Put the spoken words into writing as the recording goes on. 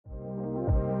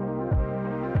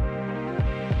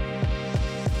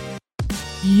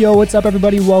Yo, what's up,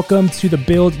 everybody? Welcome to the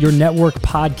Build Your Network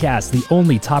podcast, the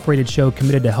only top-rated show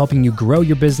committed to helping you grow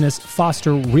your business,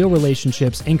 foster real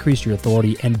relationships, increase your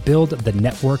authority, and build the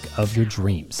network of your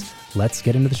dreams. Let's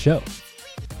get into the show.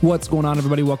 What's going on,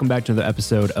 everybody? Welcome back to another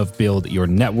episode of Build Your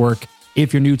Network.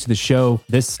 If you're new to the show,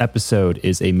 this episode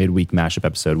is a midweek mashup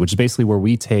episode, which is basically where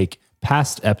we take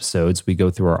past episodes, we go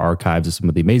through our archives of some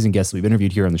of the amazing guests that we've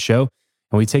interviewed here on the show,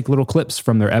 and we take little clips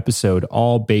from their episode,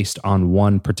 all based on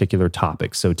one particular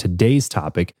topic. So today's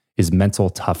topic is mental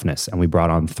toughness, and we brought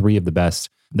on three of the best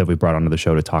that we brought onto the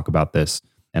show to talk about this,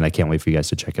 and I can't wait for you guys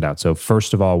to check it out. So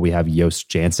first of all, we have Joost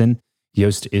Janssen.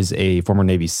 Joost is a former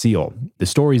Navy SEAL. The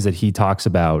stories that he talks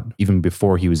about, even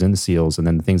before he was in the SEALs, and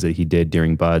then the things that he did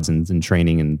during BUDS and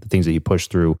training, and the things that he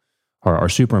pushed through are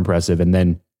super impressive. And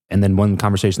then one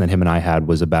conversation that him and I had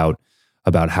was about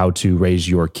how to raise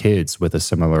your kids with a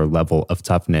similar level of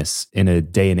toughness in a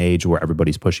day and age where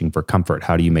everybody's pushing for comfort.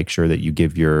 How do you make sure that you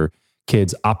give your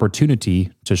kids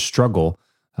opportunity to struggle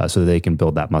so that they can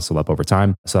build that muscle up over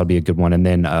time? So that'll be a good one. And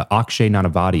then Akshay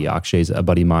Nanavati. Akshay's a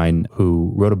buddy of mine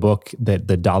who wrote a book that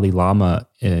the Dalai Lama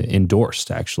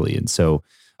endorsed, actually. And so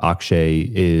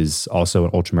Akshay is also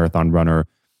an ultramarathon runner.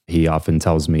 He often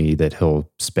tells me that he'll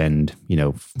spend,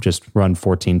 just run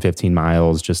 14, 15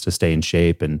 miles just to stay in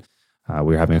shape. And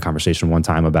we were having a conversation one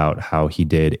time about how he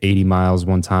did 80 miles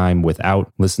one time without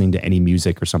listening to any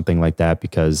music or something like that,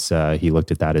 because he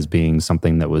looked at that as being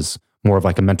something that was more of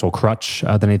like a mental crutch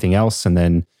than anything else. And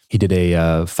then he did a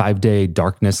 5-day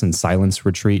darkness and silence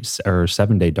retreat, or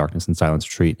 7-day darkness and silence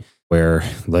retreat, where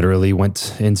literally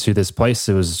went into this place.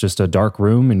 It was just a dark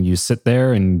room, and you sit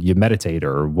there and you meditate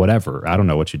or whatever. I don't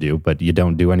know what you do, but you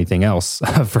don't do anything else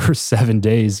for 7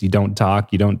 days. You don't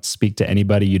talk. You don't speak to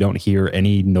anybody. You don't hear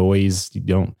any noise. You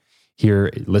don't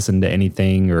listen to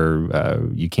anything,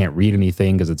 or you can't read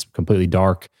anything because it's completely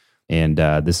dark. And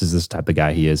this is this type of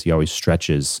guy he is. He always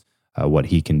stretches what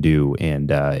he can do, and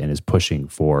is pushing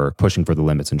for the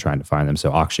limits and trying to find them.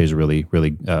 So Akshay is a really,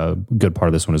 really good part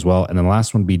of this one as well. And then the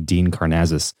last one would be Dean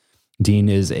Karnazes. Dean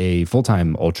is a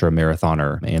full-time ultra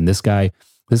marathoner, and this guy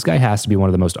has to be one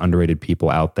of the most underrated people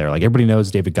out there. Like, everybody knows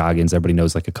David Goggins, everybody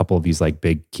knows like a couple of these like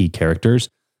big key characters.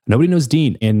 Nobody knows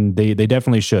Dean, and they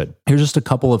definitely should. Here's just a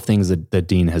couple of things that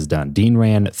Dean has done. Dean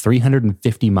ran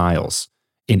 350 miles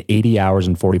in 80 hours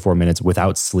and 44 minutes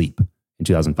without sleep in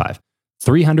 2005.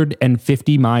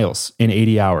 350 miles in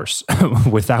 80 hours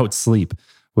without sleep,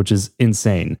 which is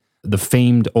insane. The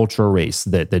famed ultra race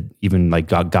that even like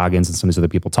Goggins and some of these other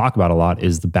people talk about a lot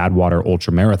is the Badwater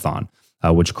Ultra Marathon,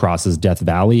 which crosses Death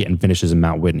Valley and finishes in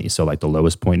Mount Whitney. So like the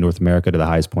lowest point in North America to the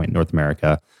highest point in North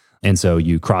America. And so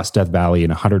you cross Death Valley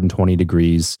in 120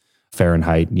 degrees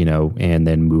Fahrenheit, and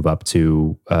then move up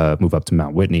to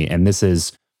Mount Whitney. And this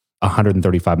is a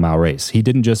 135-mile race. He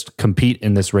didn't just compete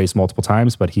in this race multiple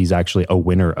times, but he's actually a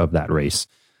winner of that race.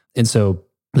 And so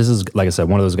this is, like I said,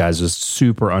 one of those guys just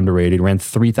super underrated. Ran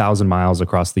 3,000 miles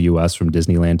across the U.S. from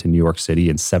Disneyland to New York City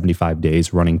in 75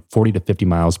 days, running 40 to 50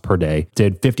 miles per day.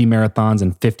 Did 50 marathons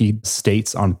in 50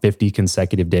 states on 50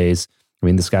 consecutive days. I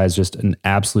mean, this guy's just an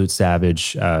absolute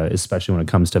savage, especially when it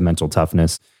comes to mental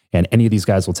toughness. And any of these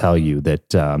guys will tell you that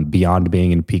beyond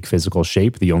being in peak physical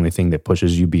shape, the only thing that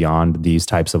pushes you beyond these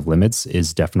types of limits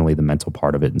is definitely the mental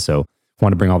part of it. And so I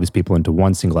want to bring all these people into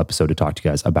one single episode to talk to you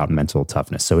guys about mental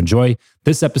toughness. So enjoy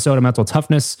this episode of Mental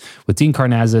Toughness with Dean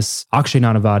Karnazes, Akshay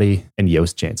Nanavati, and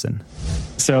Joost Janssen.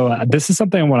 So this is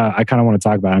something I kind of want to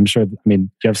talk about. I'm sure, you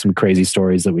have some crazy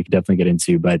stories that we could definitely get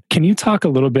into, but can you talk a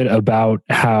little bit about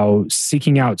how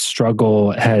seeking out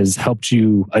struggle has helped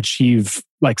you achieve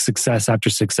like success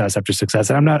after success after success?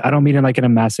 And I don't mean it like in a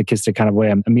masochistic kind of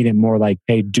way. I mean it more like,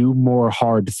 hey, do more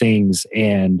hard things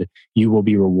and you will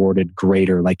be rewarded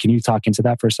greater. Like, can you talk into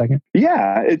that for a second?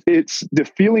 Yeah, it's the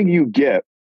feeling you get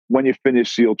when you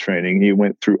finish SEAL training. You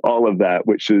went through all of that,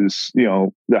 which is,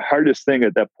 the hardest thing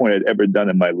at that point I'd ever done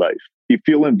in my life. You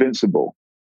feel invincible.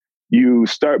 You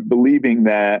start believing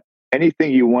that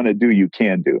anything you want to do, you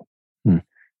can do.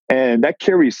 And that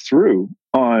carries through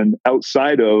on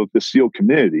outside of the SEAL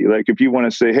community. Like if you want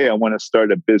to say, hey, I want to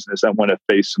start a business, I want to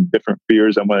face some different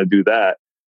fears, I want to do that,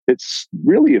 it's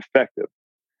really effective.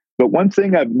 But one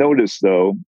thing I've noticed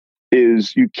though,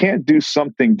 is you can't do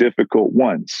something difficult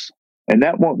once, and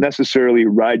that won't necessarily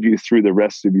ride you through the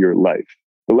rest of your life.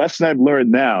 The lesson I've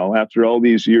learned now, after all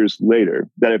these years later,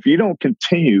 that if you don't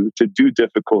continue to do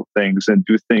difficult things and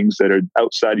do things that are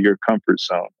outside of your comfort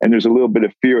zone, and there's a little bit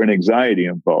of fear and anxiety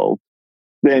involved,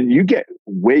 then you get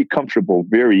way comfortable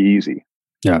very easy.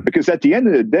 Yeah. Because at the end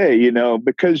of the day,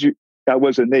 because I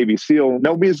was a Navy SEAL,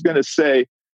 nobody's going to say,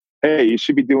 hey, you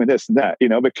should be doing this and that,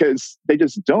 because they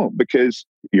just don't, because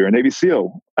you're a Navy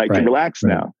SEAL. I can relax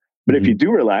now. But if you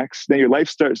do relax, then your life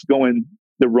starts going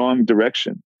the wrong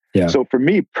direction. Yeah. So for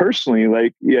me personally,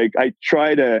 I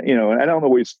try to, I don't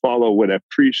always follow what I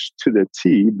preach to the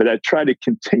T, but I try to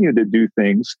continue to do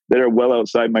things that are well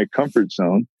outside my comfort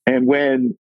zone. And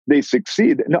when they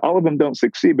succeed, and all of them don't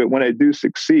succeed, but when I do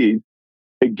succeed,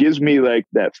 it gives me like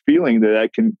that feeling that I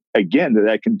can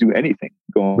do anything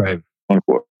going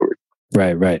forward.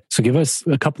 Right. So give us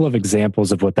a couple of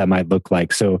examples of what that might look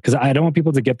like. So, because I don't want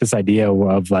people to get this idea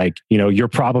of like, your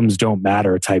problems don't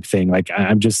matter type thing. Like,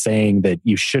 I'm just saying that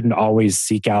you shouldn't always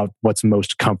seek out what's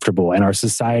most comfortable. And our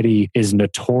society is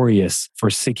notorious for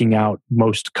seeking out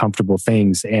most comfortable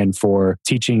things and for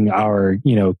teaching our,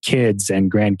 kids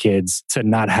and grandkids to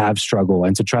not have struggle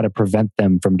and to try to prevent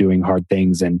them from doing hard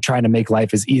things and trying to make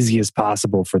life as easy as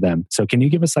possible for them. So can you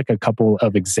give us like a couple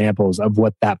of examples of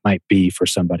what that might be for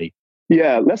somebody?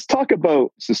 Yeah, let's talk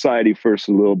about society first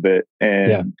a little bit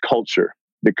and culture,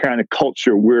 the kind of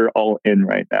culture we're all in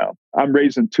right now. I'm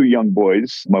raising 2 young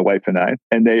boys, my wife and I,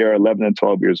 and they are 11 and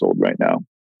 12 years old right now.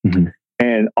 Mm-hmm.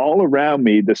 And all around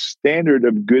me, the standard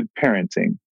of good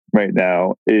parenting right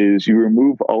now is you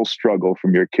remove all struggle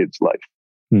from your kid's life.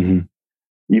 Mm-hmm.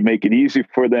 You make it easy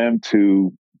for them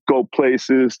to go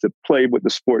places, to play with the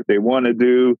sport they want to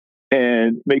do,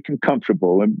 and make them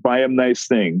comfortable and buy them nice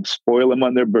things, spoil them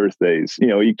on their birthdays.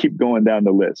 You keep going down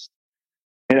the list.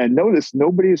 And I noticed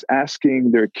nobody's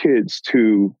asking their kids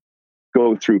to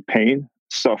go through pain,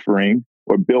 suffering,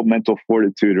 or build mental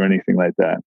fortitude or anything like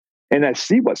that. And I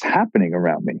see what's happening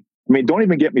around me. I mean, don't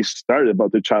even get me started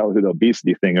about the childhood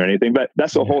obesity thing or anything, but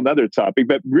that's a whole nother topic.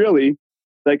 But really,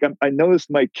 like I noticed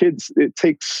my kids, it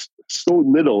takes so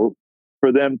little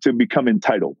for them to become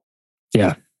entitled.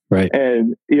 Yeah. Right.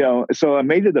 And, so I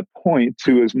made it a point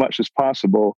to, as much as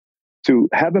possible, to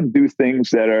have them do things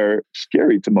that are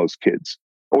scary to most kids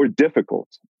or difficult,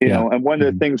 and one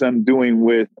of the things I'm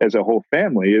doing as a whole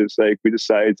family is like, we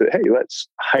decided to, hey, let's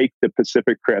hike the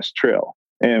Pacific Crest Trail.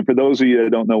 And for those of you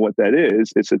that don't know what that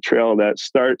is, it's a trail that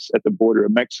starts at the border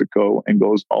of Mexico and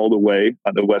goes all the way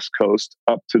on the West Coast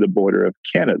up to the border of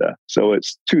Canada. So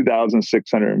it's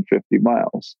 2,650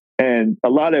 miles. And a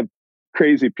lot of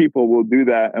crazy people will do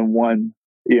that in one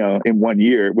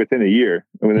year, within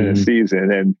a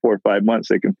season, and 4 or 5 months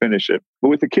they can finish it. But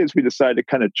with the kids, we decided to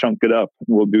kind of chunk it up.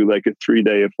 We'll do like a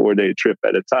 3-day, a 4-day trip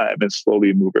at a time and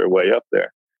slowly move our way up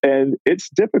there. And it's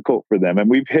difficult for them. And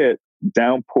we've hit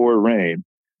downpour rain.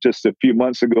 Just a few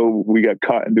months ago, we got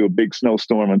caught into a big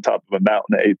snowstorm on top of a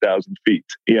mountain at 8,000 feet.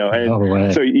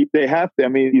 And so they have to. I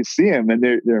mean, you see them and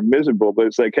they're miserable, but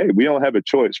it's like, hey, we don't have a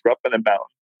choice. We're up in a mountain.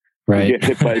 Right. Get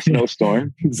hit by a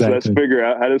snowstorm. Exactly. So let's figure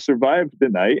out how to survive the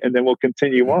night, and then we'll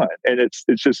continue on. And it's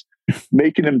just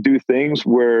making them do things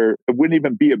where it wouldn't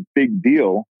even be a big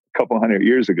deal a couple 100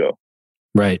 years ago.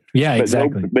 Right. Yeah,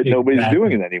 exactly. But nobody's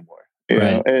doing it anymore. You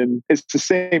know? And it's the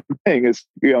same thing as,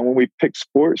 when we pick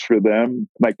sports for them,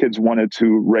 my kids wanted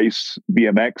to race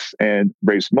BMX and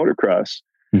race motocross.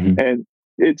 Mm-hmm. And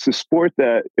it's a sport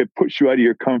that it puts you out of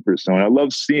your comfort zone. I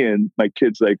love seeing my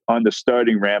kids like on the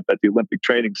starting ramp at the Olympic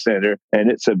Training Center, and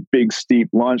it's a big steep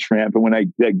launch ramp. And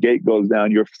when that gate goes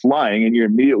down, you're flying and you're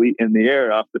immediately in the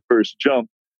air off the first jump.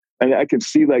 And I can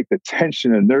see like the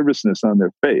tension and nervousness on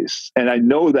their face. And I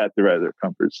know that they're out of their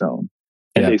comfort zone,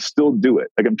 and they still do it.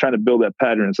 Like I'm trying to build that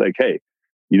pattern. It's like, hey,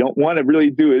 you don't want to really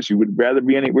do this. You would rather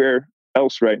be anywhere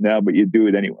else right now, but you do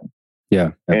it anyway.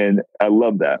 Yeah. And I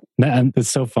love that. And it's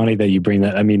so funny that you bring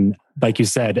that. I mean, like you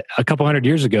said, a couple 100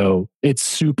 years ago, it's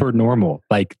super normal.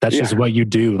 Like that's just what you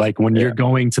do. Like when you're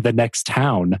going to the next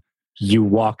town, you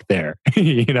walk there, or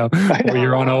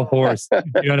you're on a horse.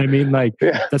 You know what I mean? Like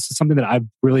that's something that I've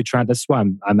really tried. That's why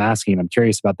I'm asking. I'm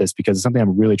curious about this because it's something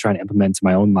I'm really trying to implement to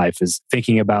my own life is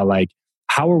thinking about like,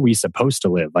 how are we supposed to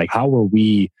live? Like, how are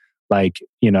we like,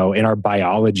 in our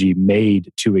biology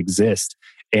made to exist?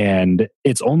 And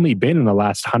it's only been in the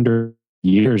last 100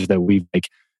 years that we've like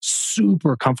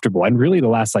super comfortable, and really the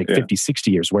last like 50,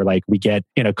 60 years where like we get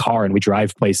in a car and we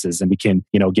drive places and we can,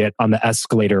 get on the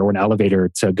escalator or an elevator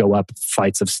to go up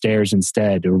flights of stairs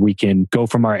instead, or we can go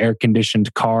from our air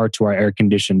conditioned car to our air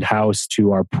conditioned house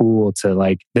to our pool to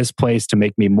like this place to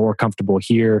make me more comfortable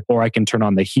here, or I can turn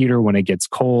on the heater when it gets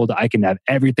cold. I can have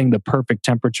everything the perfect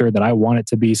temperature that I want it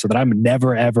to be so that I'm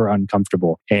never ever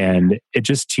uncomfortable. And it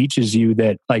just teaches you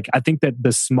that like I think that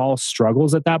the small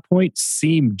struggles at that point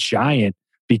seem giant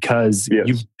because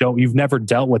you've never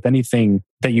dealt with anything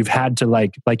that you've had to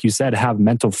like you said, have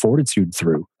mental fortitude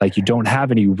through. Like you don't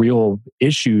have any real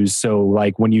issues. So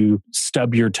like when you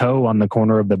stub your toe on the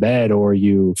corner of the bed or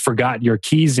you forgot your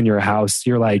keys in your house,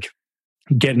 you're like,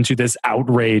 get into this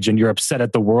outrage and you're upset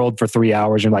at the world for 3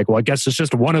 hours. You're like, well, I guess it's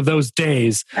just one of those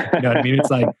days. You know what I mean?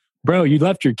 It's like, bro, you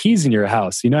left your keys in your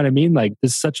house. You know what I mean? Like,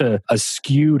 this is such a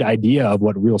skewed idea of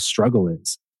what real struggle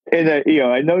is. And,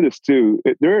 I noticed too,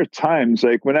 there are times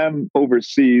like when I'm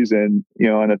overseas and,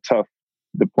 on a tough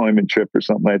deployment trip or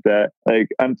something like that, like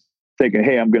I'm thinking,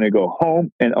 hey, I'm going to go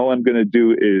home and all I'm going to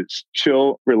do is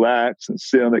chill, relax, and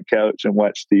sit on the couch and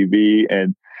watch TV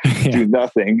and do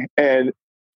nothing. And,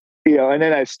 and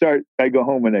then I go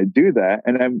home and I do that.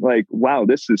 And I'm like, wow,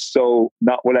 this is so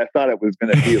not what I thought it was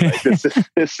going to be like.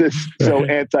 This is so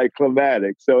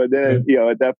anticlimactic. So then,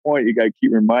 at that point, you got to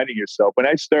keep reminding yourself, when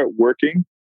I start working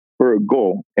for a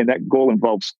goal, and that goal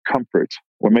involves comfort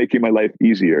or making my life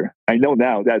easier, I know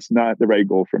now that's not the right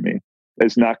goal for me.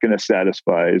 It's not going to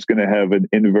satisfy. It's going to have an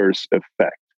inverse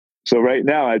effect. So right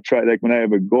now I try, like when I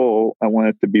have a goal, I want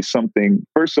it to be something,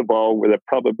 first of all, where the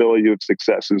probability of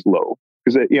success is low.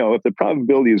 Because, if the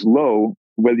probability is low,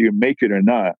 whether you make it or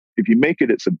not, if you make it,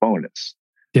 it's a bonus.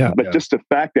 Yeah. But just the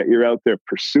fact that you're out there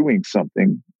pursuing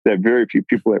something that very few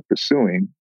people are pursuing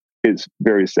is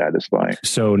very satisfying.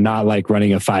 So not like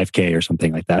running a 5K or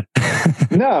something like that.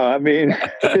 No, I mean,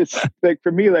 it's like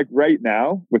for me, like right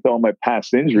now, with all my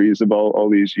past injuries of all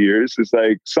these years, it's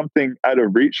like something out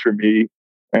of reach for me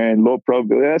and low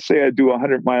probability. Let's say I do a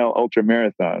 100-mile ultra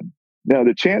marathon. Now,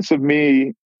 the chance of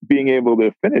me being able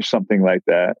to finish something like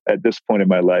that at this point in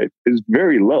my life is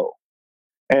very low.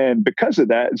 And because of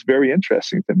that, it's very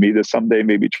interesting to me to someday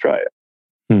maybe try it.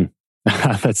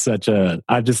 That's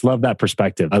I just love that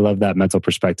perspective. I love that mental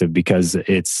perspective because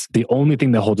it's the only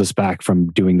thing that holds us back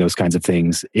from doing those kinds of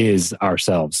things is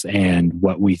ourselves and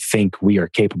what we think we are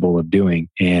capable of doing.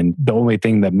 And the only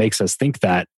thing that makes us think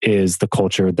that is the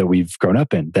culture that we've grown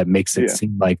up in that makes it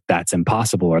seem like that's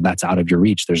impossible or that's out of your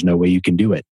reach. There's no way you can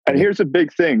do it. And here's a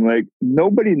big thing, like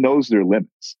nobody knows their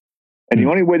limits. And the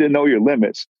only way to know your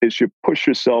limits is you push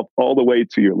yourself all the way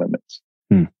to your limits.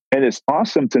 And it's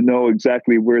awesome to know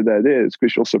exactly where that is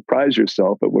because you'll surprise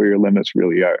yourself at where your limits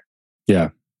really are. Yeah.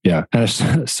 Yeah. And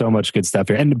there's so much good stuff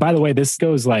here. And by the way, this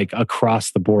goes like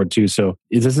across the board too. So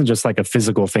it isn't just like a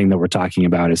physical thing that we're talking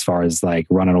about as far as like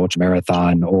run an ultra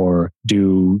marathon or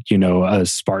do, a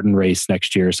Spartan race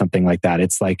next year or something like that.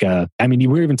 It's like, you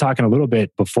were even talking a little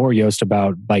bit before, Joost,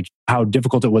 about like how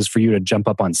difficult it was for you to jump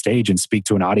up on stage and speak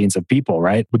to an audience of people,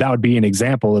 right? That would be an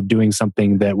example of doing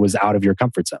something that was out of your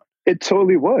comfort zone. It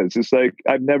totally was. It's like,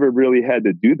 I've never really had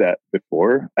to do that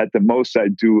before. At the most, I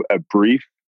do a brief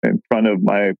in front of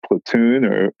my platoon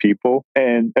or people.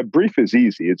 And a brief is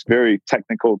easy. It's very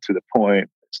technical to the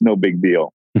point. It's no big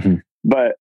deal. Mm-hmm.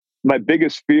 But my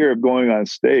biggest fear of going on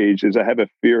stage is I have a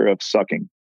fear of sucking.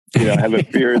 I have a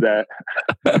fear that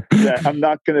I'm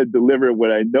not going to deliver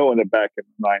what I know in the back of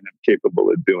my mind I'm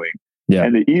capable of doing. Yeah.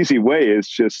 And the easy way is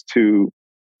just to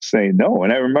say no.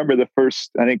 And I remember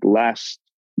last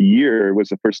year was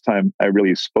the first time I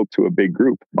really spoke to a big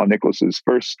group on Nicholas's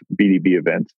first BDB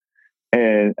event.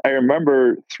 And I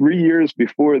remember 3 years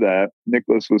before that,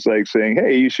 Nicholas was like saying,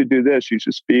 hey, you should do this, you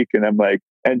should speak. And I'm like,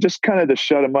 and just kind of to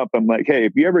shut him up, I'm like, hey,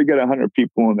 if you ever get 100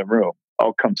 people in the room,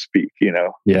 I'll come speak,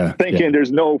 thinking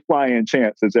there's no flying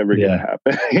chance it's ever going to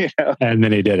happen. And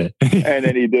then he did it.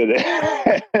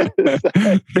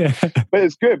 But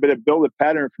it's good. But it built a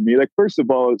pattern for me. Like, first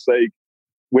of all, it's like,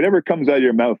 whatever comes out of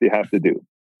your mouth, you have to do.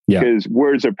 Because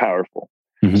words are powerful.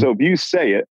 Mm-hmm. So if you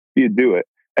say it, you do it.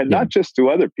 And not just to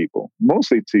other people,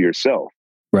 mostly to yourself.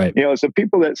 Right. So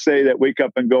people that say that wake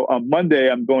up and go, on Monday,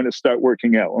 I'm going to start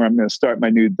working out, or I'm going to start my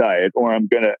new diet, or I'm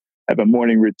going to have a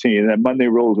morning routine. And then Monday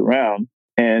rolls around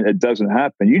and it doesn't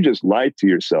happen. You just lied to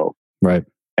yourself. Right.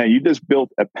 And you just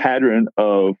built a pattern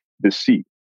of deceit.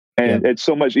 And it's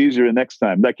so much easier the next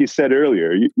time. Like you said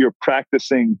earlier, you're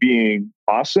practicing being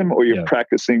awesome, or you're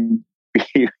practicing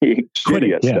being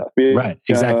shitty at stuff. Right.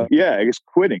 Exactly. It's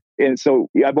quitting. And so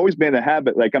I've always been in a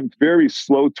habit, like I'm very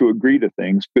slow to agree to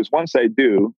things because once I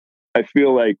do, I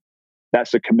feel like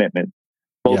that's a commitment,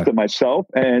 both to myself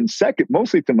and second,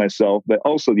 mostly to myself, but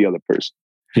also the other person.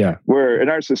 Yeah. Where in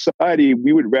our society,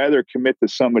 we would rather commit to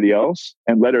somebody else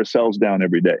and let ourselves down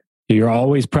every day. You're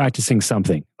always practicing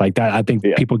something like that. I think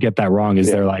people get that wrong is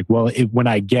they're like, well, when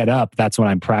I get up, that's when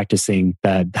I'm practicing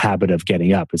that habit of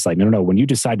getting up. It's like, no. When you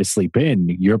decide to sleep in,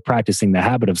 you're practicing the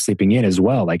habit of sleeping in as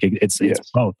well. Like it's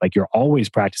both. Like you're always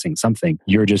practicing something.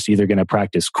 You're just either going to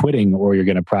practice quitting or you're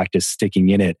going to practice sticking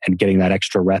in it and getting that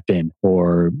extra rep in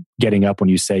or getting up when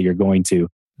you say you're going to.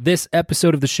 This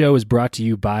episode of the show is brought to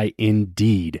you by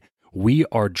Indeed. We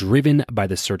are driven by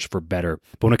the search for better.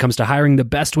 But when it comes to hiring, the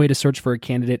best way to search for a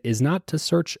candidate is not to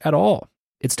search at all.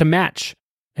 It's to match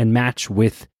and match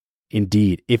with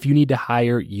Indeed. If you need to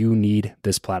hire, you need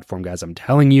this platform, guys. I'm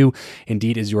telling you,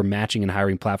 Indeed is your matching and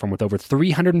hiring platform with over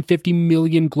 350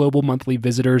 million global monthly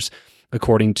visitors,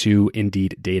 according to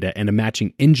Indeed data, and a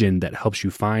matching engine that helps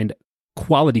you find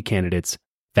quality candidates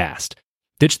fast.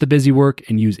 Ditch the busy work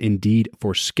and use Indeed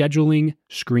for scheduling,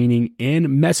 screening, and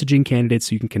messaging candidates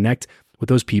so you can connect with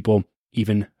those people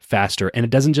even faster. And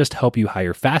it doesn't just help you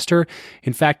hire faster.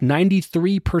 In fact,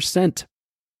 93%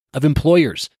 of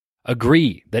employers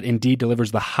agree that Indeed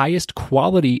delivers the highest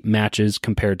quality matches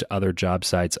compared to other job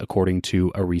sites, according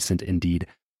to a recent Indeed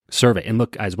survey. And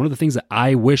look, guys, one of the things that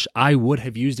I wish I would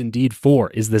have used Indeed for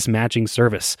is this matching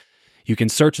service. You can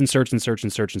search and search and search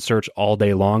and search and search all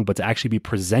day long, but to actually be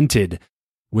presented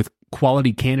with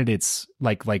quality candidates,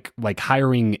 like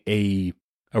hiring a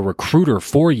recruiter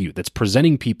for you that's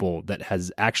presenting people that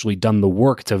has actually done the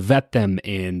work to vet them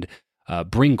and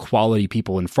bring quality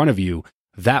people in front of you,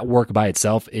 that work by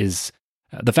itself is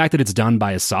the fact that it's done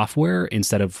by a software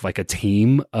instead of like a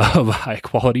team of high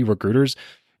quality recruiters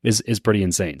is pretty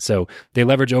insane. So they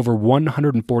leverage over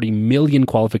 140 million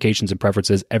qualifications and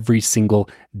preferences every single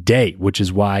day, which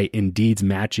is why Indeed's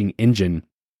matching engine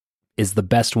is the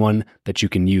best one that you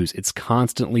can use. It's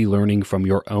constantly learning from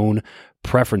your own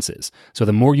preferences. So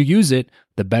the more you use it,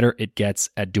 the better it gets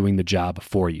at doing the job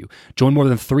for you. Join more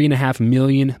than 3.5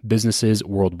 million businesses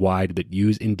worldwide that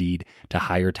use Indeed to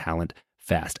hire talent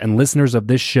fast. And listeners of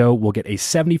this show will get a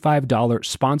 $75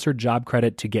 sponsored job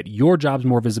credit to get your jobs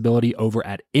more visibility over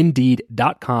at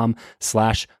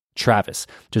Indeed.com/Travis.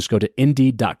 Just go to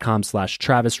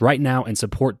Indeed.com/Travis right now and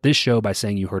support this show by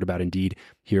saying you heard about Indeed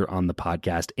here on the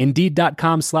podcast.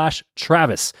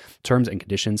 Indeed.com/Travis. Terms and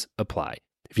conditions apply.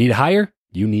 If you need to hire,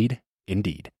 you need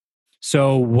Indeed.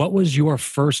 So what was your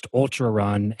first ultra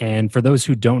run? And for those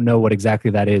who don't know what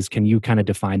exactly that is, can you kind of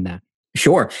define that?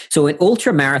 Sure. So an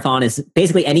ultra marathon is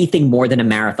basically anything more than a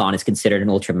marathon is considered an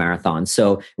ultra marathon.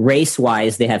 So race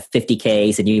wise, they have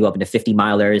 50Ks and you go up into 50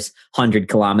 milers, 100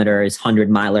 kilometers, 100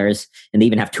 milers, and they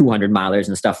even have 200 milers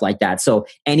and stuff like that. So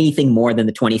anything more than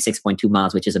the 26.2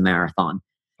 miles, which is a marathon.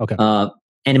 Okay.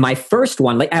 And in my first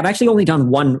one, I've actually only done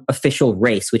one official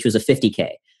race, which was a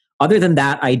 50K. Other than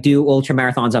that, I do ultra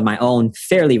marathons on my own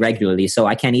fairly regularly. So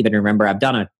I can't even remember. I've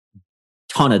done a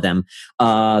ton of them.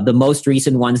 The most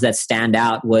recent ones that stand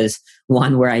out was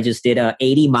one where I just did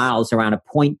 80 miles around a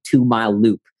 0.2 mile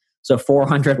loop. So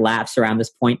 400 laps around this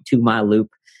 0.2 mile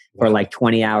loop for like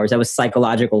 20 hours. That was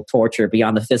psychological torture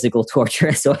beyond the physical torture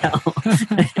as well.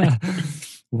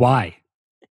 Why?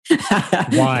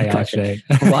 Why, Akshay?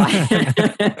 Why?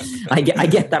 I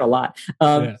get that a lot.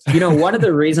 One of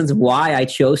the reasons why I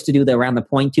chose to do around the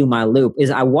 0.2 mile loop is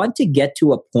I want to get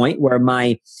to a point where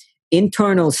my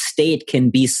internal state can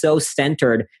be so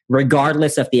centered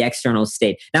regardless of the external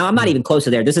state. Now, I'm not even close to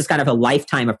there. This is kind of a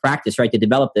lifetime of practice, right, to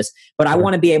develop this. But I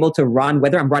want to be able to run,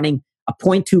 whether I'm running a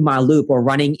 0.2 mile loop or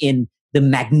running in the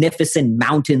magnificent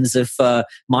mountains of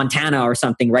Montana or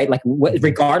something, right? Like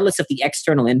regardless of the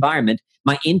external environment,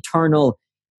 my internal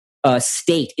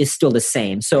state is still the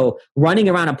same. So running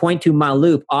around a 0.2 mile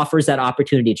loop offers that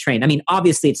opportunity to train. I mean,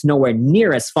 obviously it's nowhere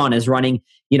near as fun as running.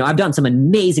 I've done some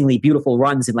amazingly beautiful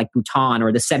runs in like Bhutan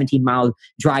or the 17-mile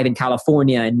drive in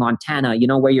California and Montana,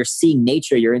 where you're seeing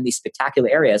nature, you're in these spectacular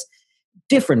areas.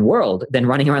 Different world than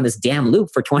running around this damn loop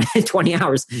for 20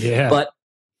 hours. Yeah. But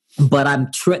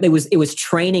it was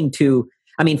training to,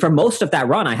 for most of that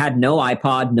run, I had no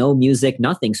iPod, no music,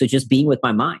 nothing. So just being with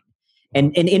my mind.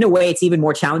 And in a way, it's even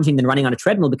more challenging than running on a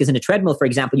treadmill, because in a treadmill, for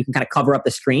example, you can kind of cover up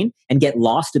the screen and get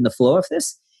lost in the flow of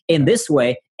this. In this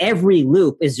way, every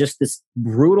loop is just this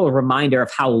brutal reminder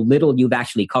of how little you've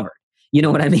actually covered. You know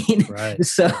what I mean? Right.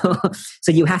 So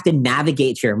you have to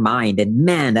navigate your mind, and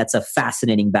man, that's a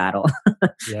fascinating battle.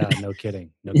 Yeah, no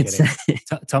kidding. No kidding.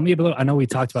 Tell me a little. I know we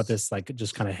talked about this, like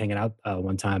just kind of hanging out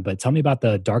one time, but tell me about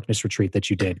the darkness retreat that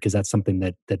you did, because that's something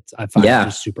that I find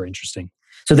just super interesting.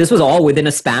 So this was all within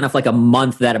a span of like a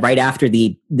month. That right after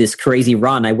this crazy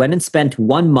run, I went and spent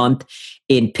 1 month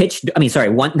in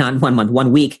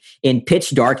 1 week in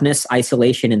pitch darkness,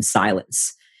 isolation, and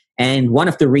silence. And one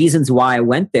of the reasons why I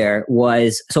went there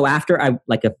was, so after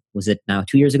was it now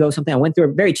 2 years ago or something? I went through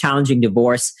a very challenging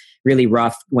divorce, really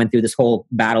rough, went through this whole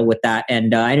battle with that.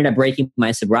 And I ended up breaking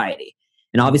my sobriety.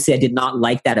 And obviously I did not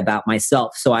like that about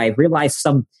myself. So I realized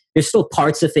there's still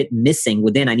parts of it missing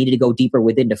within. I needed to go deeper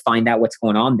within to find out what's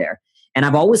going on there. And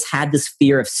I've always had this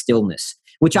fear of stillness,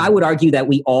 which I would argue that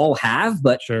we all have,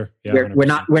 but sure. Yeah, we're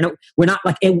not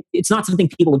like, it's not something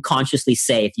people would consciously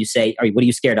say. If you say, what are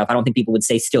you scared of? I don't think people would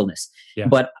say stillness. Yeah.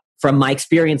 But from my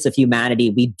experience of humanity,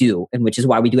 we do, and which is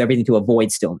why we do everything to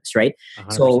avoid stillness, right?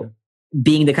 100%. So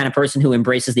being the kind of person who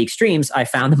embraces the extremes, I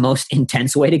found the most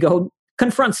intense way to go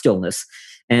confront stillness.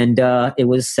 And it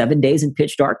was 7 days in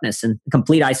pitch darkness and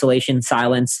complete isolation,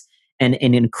 silence, and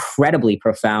an incredibly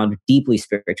profound, deeply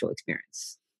spiritual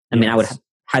experience. I mean, I would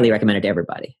highly recommend it to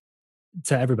everybody.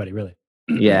 To everybody, really?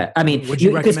 Yeah. I mean, would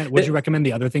you recommend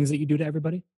the other things that you do to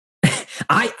everybody?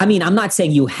 I mean, I'm not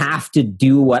saying you have to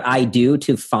do what I do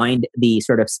to find the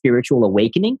sort of spiritual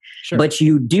awakening, but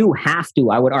you do have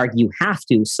to, I would argue, have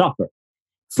to suffer.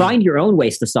 Find your own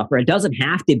ways to suffer. It doesn't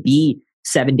have to be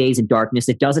 7 days in darkness.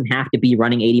 It doesn't have to be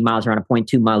running 80 miles around a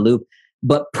 0.2 mile loop,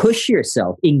 but push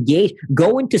yourself, engage,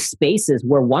 go into spaces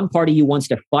where one part of you wants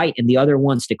to fight and the other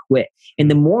wants to quit. And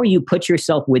the more you put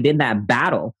yourself within that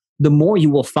battle, the more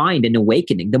you will find an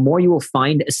awakening, the more you will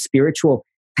find a spiritual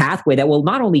pathway that will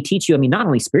not only teach you, I mean, not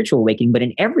only spiritual awakening, but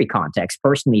in every context,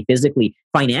 personally, physically,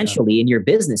 financially, in your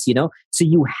business, you know? So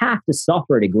you have to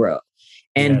suffer to grow.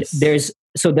 And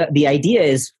so the idea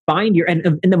is find your,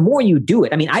 and the more you do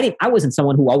it, I mean, I wasn't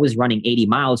someone who always running 80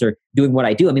 miles or doing what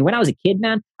I do. I mean, when I was a kid,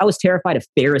 man, I was terrified of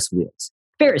Ferris wheels.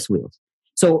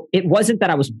 So it wasn't that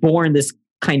I was born this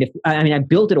kind of, I mean, I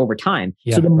built it over time.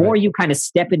 So the more you kind of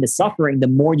step into suffering, the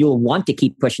more you'll want to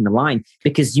keep pushing the line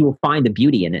because you will find the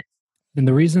beauty in it. And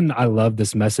the reason I love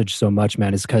this message so much,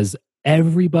 man, is because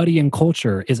everybody in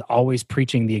culture is always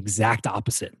preaching the exact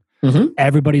opposite. Mm-hmm.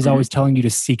 Everybody's always telling you to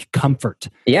seek comfort.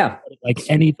 Yeah.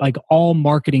 Like all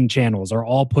marketing channels are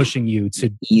all pushing you to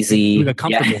do the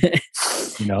comfortable. Yeah.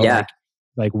 You know,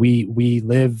 like we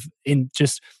live in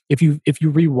just, if you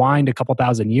rewind a couple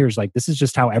thousand years, like this is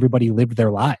just how everybody lived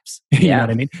their lives. You know what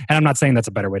I mean? And I'm not saying that's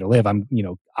a better way to live. I'm, you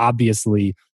know,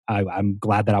 obviously I'm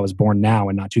glad that I was born now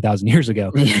and not 2,000 years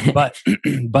ago.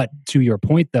 but to your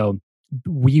point though,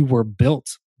 we were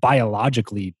built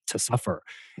biologically to suffer.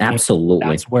 Absolutely.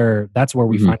 And that's where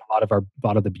we find a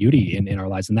lot of the beauty in our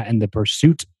lives, and the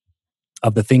pursuit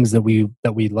of the things that we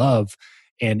love,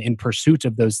 and in pursuit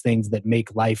of those things that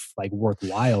make life like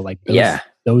worthwhile. Like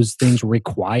those things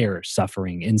require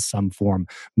suffering in some form,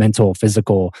 mental,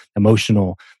 physical,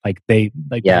 emotional. They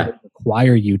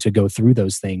require you to go through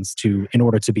those things in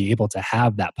order to be able to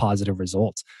have that positive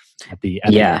result at the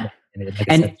end. And like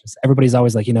I said, everybody's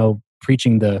always like, you know,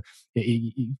 preaching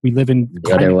we live in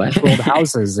controlled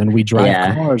houses and we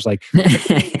drive cars. Like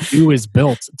you is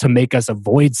built to make us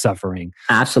avoid suffering.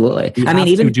 Absolutely. I mean,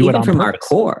 even from our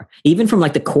core, even from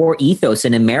like the core ethos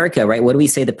in America, right? What do we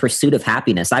say? The pursuit of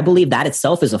happiness. I believe that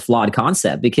itself is a flawed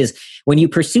concept, because when you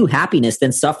pursue happiness,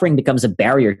 then suffering becomes a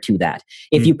barrier to that.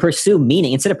 If you pursue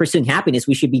meaning, instead of pursuing happiness,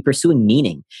 we should be pursuing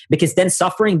meaning, because then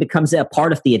suffering becomes a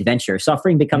part of the adventure.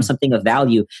 Suffering becomes something of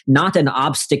value, not an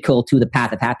obstacle to the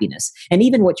path of happiness. And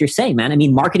even what you're saying, man, I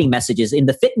mean, marketing messages in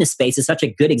the fitness space is such a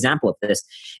good example of this.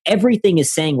 Everything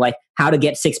is saying like how to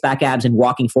get 6-pack abs and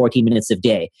walking 14 minutes a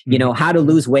day, you know, how to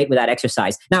lose weight without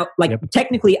exercise. Now, like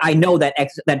technically I know that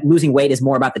that losing weight is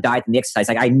more about the diet than the exercise.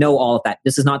 Like I know all of that.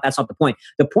 That's not the point.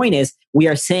 The point is we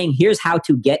are saying here's how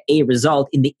to get a result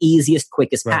in the easiest,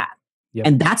 quickest path. Yep.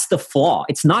 And that's the flaw.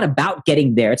 It's not about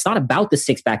getting there. It's not about the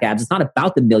 6-pack abs. It's not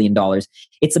about the $1 million.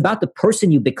 It's about the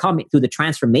person you become through the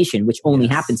transformation, which only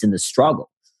happens in the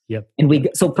struggle. Yep. And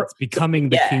it's becoming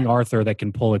the King Arthur that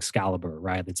can pull Excalibur,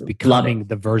 right? It's becoming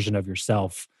the version of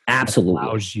yourself that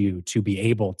allows you to be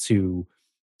able to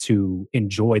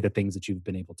enjoy the things that you've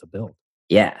been able to build.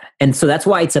 Yeah. And so that's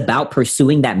why it's about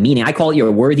pursuing that meaning. I call it your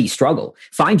worthy struggle.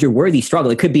 Find your worthy struggle.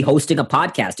 It could be hosting a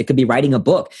podcast. It could be writing a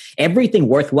book. Everything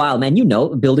worthwhile, man, you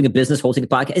know, building a business, hosting a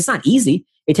podcast, it's not easy.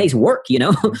 It takes work, you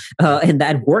know, and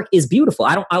that work is beautiful.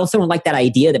 I also don't like that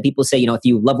idea that people say, you know, if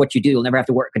you love what you do, you'll never have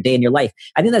to work a day in your life.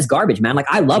 I think that's garbage, man. Like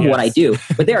I love what I do,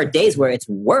 but there are days where it's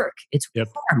work. It's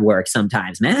hard work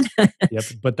sometimes, man.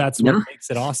 But that's what makes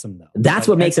it awesome, though. That's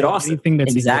what makes it awesome. Anything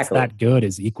that's that good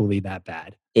is equally that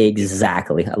bad.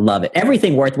 Exactly. I love it.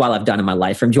 Everything worthwhile I've done in my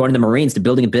life, from joining the Marines to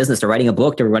building a business to writing a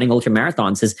book to running ultra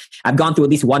marathons, is I've gone through at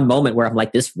least one moment where I'm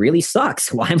like, this really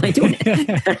sucks. Why am I doing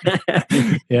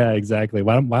it? Yeah, exactly.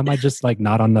 Why am I just like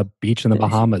not on the beach in the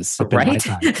Bahamas sipping my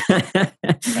time?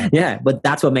 Yeah, but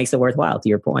that's what makes it worthwhile, to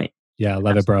your point. Yeah, I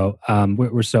love it, bro.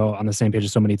 We're so on the same page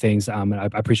of so many things. And I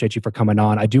appreciate you for coming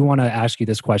on. I do want to ask you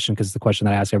this question, because it's the question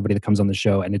that I ask everybody that comes on the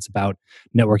show, and it's about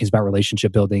networking, it's about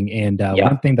relationship building. And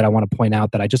one thing that I want to point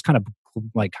out that I just kind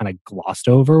of glossed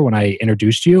over when I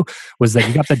introduced you was that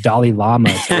you got the Dalai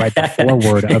Lama to write the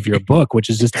foreword of your book, which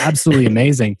is just absolutely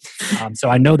amazing.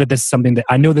 So I know that this is something that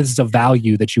this is a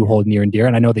value that you hold near and dear.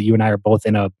 And I know that you and I are both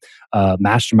in a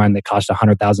mastermind that cost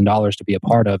 $100,000 to be a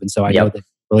part of. And so I know that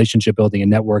relationship building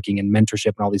and networking and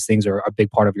mentorship and all these things are a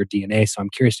big part of your DNA. So I'm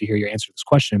curious to hear your answer to this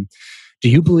question. Do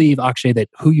you believe, Akshay, that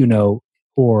who you know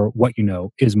or what you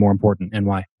know is more important, and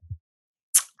why?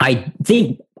 I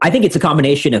think it's a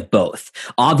combination of both.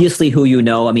 Obviously, who you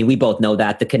know. I mean, we both know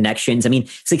that the connections. I mean,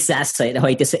 success. I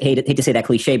hate to say that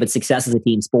cliche, but success is a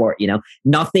team sport. You know,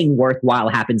 nothing worthwhile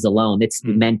happens alone. It's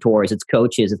mentors, it's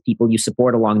coaches, it's people you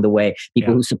support along the way,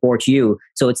 people who support you.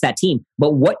 So it's that team.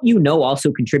 But what you know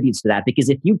also contributes to that, because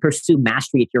if you pursue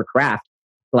mastery at your craft,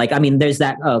 like, I mean, there's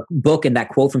that book and that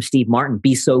quote from Steve Martin: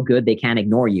 "Be so good they can't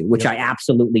ignore you," which I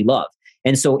absolutely love.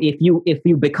 And so if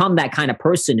you become that kind of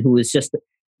person who is just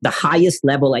the highest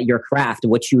level at your craft,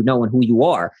 what you know and who you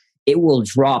are, it will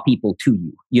draw people to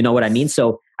you. You know what I mean?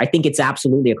 So I think it's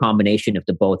absolutely a combination of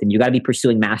the both, and you got to be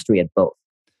pursuing mastery at both.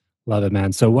 Love it,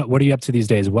 man. So what are you up to these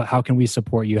days? How can we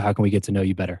support you? How can we get to know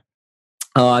you better?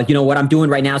 What I'm doing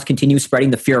right now is continue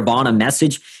spreading the Fearvana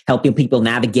message, helping people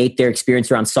navigate their experience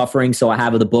around suffering. So I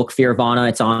have the book Fearvana.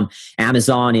 It's on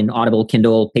Amazon in Audible,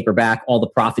 Kindle, paperback. All the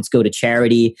profits go to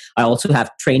charity. I also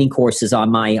have training courses on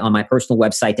my personal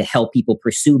website to help people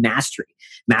pursue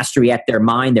mastery at their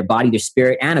mind, their body, their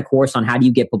spirit, and a course on how do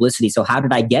you get publicity. So how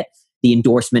did I get the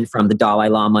endorsement from the Dalai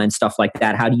Lama and stuff like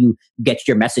that? How do you get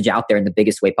your message out there in the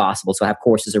biggest way possible? So I have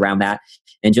courses around that,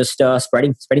 and just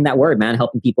spreading that word, man,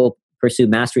 helping people pursue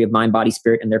mastery of mind, body,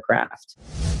 spirit, and their craft.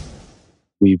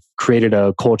 We've created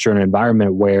a culture and an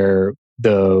environment where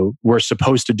we're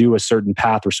supposed to do a certain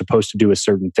path, we're supposed to do a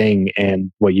certain thing.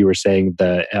 And what you were saying,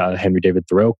 the Henry David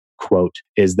Thoreau quote,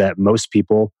 is that most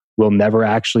people will never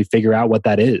actually figure out what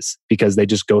that is, because they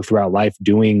just go throughout life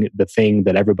doing the thing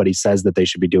that everybody says that they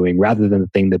should be doing, rather than the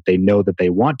thing that they know that they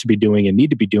want to be doing and need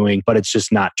to be doing, but it's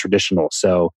just not traditional.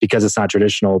 So because it's not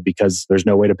traditional, because there's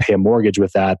no way to pay a mortgage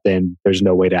with that, then there's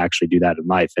no way to actually do that in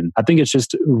life. And I think it's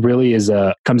just really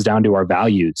comes down to our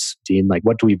values, Dean. Like,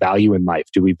 what do we value in life?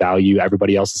 Do we value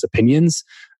everybody else's opinions?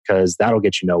 Because that'll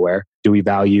get you nowhere. Do we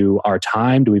value our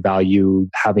time? Do we value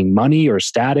having money or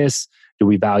status? Do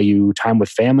we value time with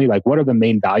family? Like, what are the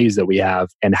main values that we have,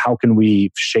 and how can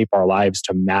we shape our lives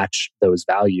to match those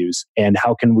values? And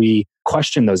how can we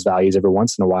question those values every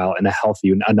once in a while in a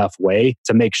healthy enough way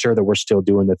to make sure that we're still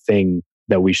doing the thing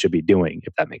that we should be doing,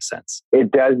 if that makes sense?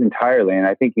 It does entirely. And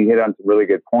I think you hit on some really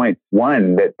good points.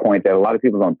 One, that point that a lot of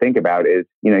people don't think about is,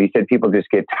 you said people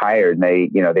just get tired and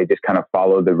they just kind of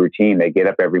follow the routine. They get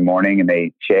up every morning and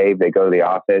they shave, they go to the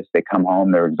office, they come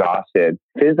home, they're exhausted.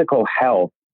 Physical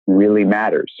health really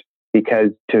matters, because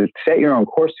to set your own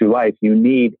course through life, you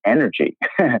need energy.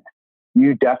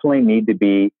 You definitely need to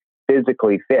be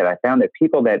physically fit. I found that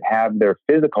people that have their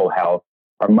physical health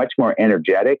are much more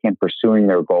energetic in pursuing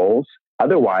their goals.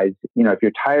 Otherwise, if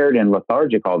you're tired and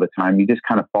lethargic all the time, you just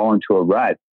kind of fall into a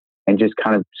rut and just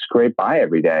kind of scrape by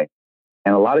every day.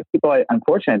 And a lot of people,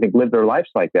 unfortunately, I think, live their lives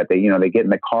like that. They get in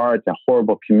the car, it's a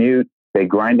horrible commute. They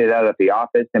grind it out at the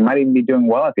office. They might even be doing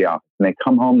well at the office. And they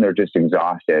come home, they're just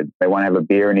exhausted. They want to have a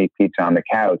beer and eat pizza on the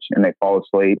couch, and they fall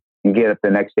asleep and get up the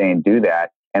next day and do that.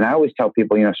 And I always tell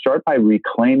people, start by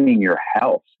reclaiming your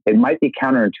health. It might be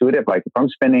counterintuitive. Like, if I'm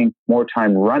spending more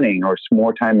time running or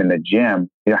more time in the gym,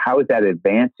 how is that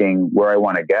advancing where I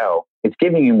want to go? It's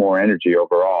giving you more energy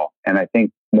overall. And I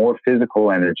think more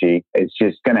physical energy is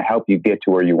just going to help you get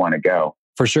to where you want to go.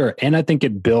 For sure. And I think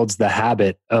it builds the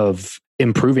habit of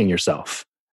improving yourself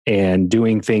and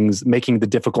doing things, making the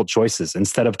difficult choices.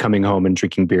 Instead of coming home and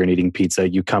drinking beer and eating pizza,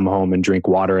 you come home and drink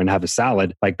water and have a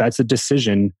salad. Like, that's a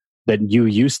decision that you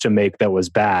used to make that was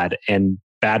bad, and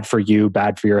bad for you,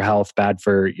 bad for your health, bad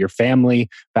for your family,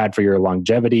 bad for your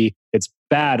longevity. It's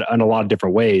bad in a lot of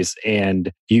different ways.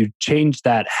 And you change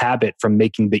that habit from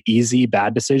making the easy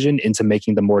bad decision into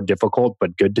making the more difficult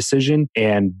but good decision.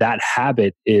 And that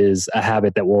habit is a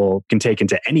habit that can take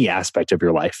into any aspect of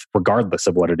your life, regardless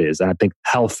of what it is. And I think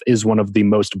health is one of the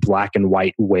most black and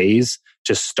white ways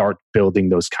to start building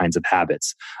those kinds of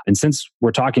habits. And since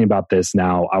we're talking about this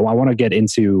now, I want to get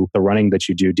into the running that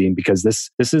you do, Dean, because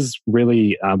this is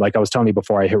really, like I was telling you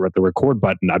before I hit the record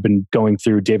button, I've been going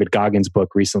through David Goggins'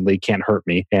 book recently, Can't Hurt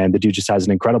Me. And the dude just has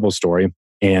an incredible story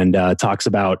and talks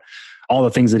about all the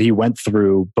things that he went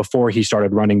through before he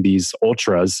started running these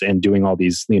ultras and doing all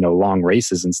these, long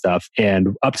races and stuff.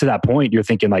 And up to that point, you're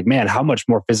thinking like, man, how much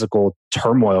more physical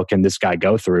turmoil can this guy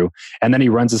go through? And then he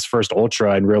runs his first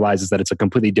ultra and realizes that it's a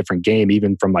completely different game,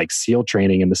 even from like SEAL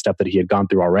training and the stuff that he had gone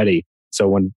through already. So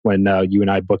when you and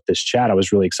I booked this chat, I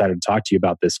was really excited to talk to you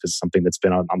about this, because it's something that's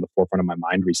been on the forefront of my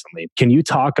mind recently. Can you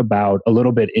talk about a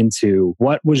little bit into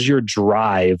what was your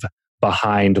drive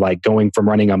behind like going from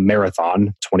running a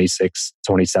marathon, 26,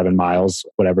 27 miles,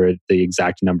 whatever the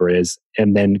exact number is,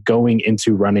 and then going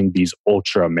into running these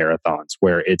ultra marathons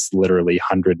where it's literally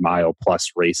 100-mile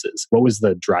plus races? What was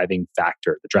the driving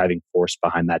factor, the driving force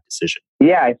behind that decision?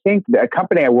 Yeah, I think a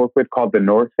company I work with called the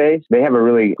North Face, they have a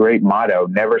really great motto,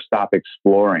 never stop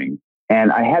exploring.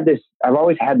 And I've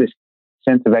always had this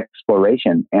sense of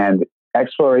exploration. And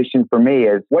exploration for me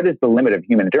is, what is the limit of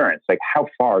human endurance? Like, how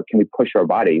far can we push our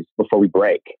bodies before we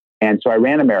break? And so I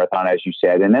ran a marathon, as you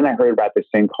said, and then I heard about this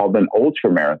thing called an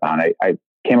ultra marathon. I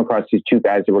came across these two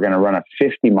guys that were going to run a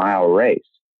 50-mile race.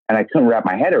 And I couldn't wrap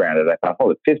my head around it. I thought,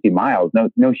 hold it, 50 miles?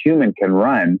 No human can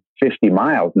run 50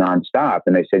 miles nonstop.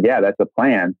 And they said, yeah, that's the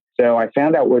plan. So I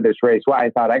found out where this race was.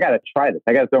 I thought, I got to try this.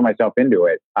 I got to throw myself into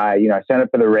it. I signed up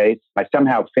for the race. I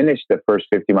somehow finished the first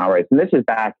 50-mile race. And this is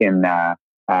back in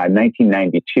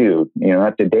 1992.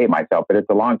 Not to date myself, but it's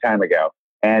a long time ago.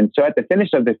 And so at the finish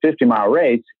of the 50-mile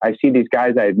race, I see these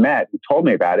guys I had met who told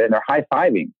me about it, and they're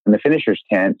high-fiving in the finisher's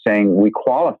tent saying, we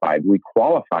qualified.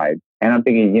 And I'm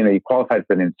thinking, you qualified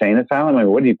for an insane asylum? I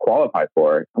mean, what did you qualify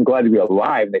for? I'm glad to be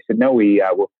alive. And they said, no, we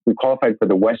qualified for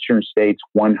the Western States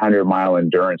 100-mile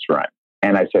endurance run.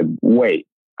 And I said, wait,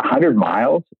 100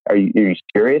 miles? Are you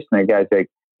serious? And the guy's like,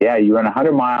 yeah, you run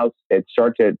 100 miles. It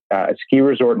starts at a ski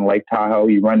resort in Lake Tahoe.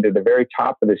 You run to the very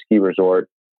top of the ski resort,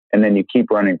 and then you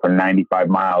keep running for 95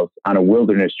 miles on a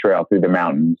wilderness trail through the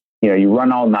mountains. You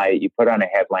run all night, you put on a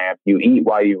headlamp, you eat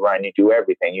while you run, you do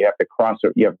everything. You have to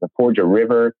forge a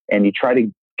river, and you try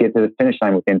to get to the finish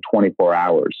line within 24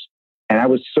 hours. And I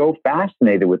was so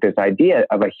fascinated with this idea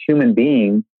of a human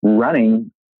being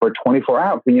running for 24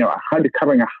 hours,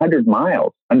 covering 100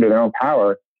 miles under their own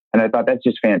power. And I thought, that's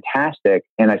just fantastic.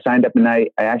 And I signed up, and I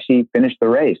actually finished the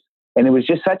race. And it was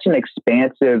just such an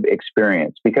expansive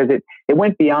experience because it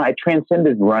went beyond, I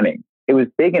transcended running. It was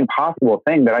a big, impossible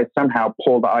thing that I somehow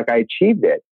pulled, like I achieved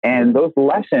it. And those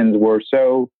lessons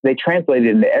they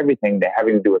translated into everything that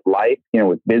having to do with life,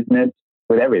 with business,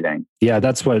 with everything. Yeah,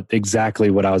 that's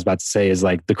exactly what I was about to say is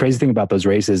like the crazy thing about those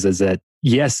races is that,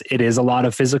 yes, it is a lot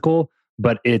of physical,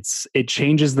 but it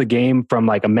changes the game from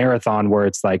like a marathon where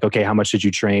it's like, okay, how much did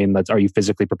you train? Are you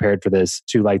physically prepared for this?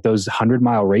 To like those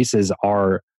 100-mile races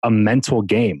are a mental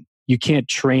game. You can't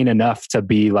train enough to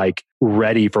be like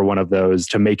ready for one of those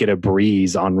to make it a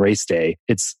breeze on race day.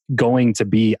 It's going to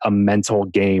be a mental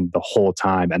game the whole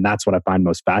time. And that's what I find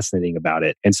most fascinating about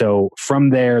it. And so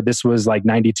from there, this was like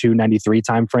 92, 93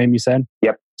 timeframe, you said?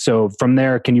 Yep. So from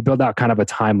there, can you build out kind of a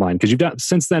timeline? Because you've done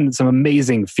since then some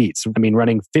amazing feats. I mean,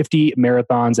 running 50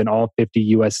 marathons in all 50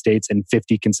 US states in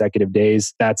 50 consecutive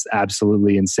days. That's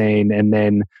absolutely insane. And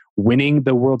then winning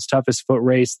the world's toughest foot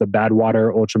race, the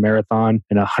Badwater Ultra Marathon,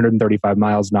 in 135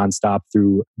 miles nonstop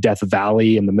through Death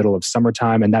Valley in the middle of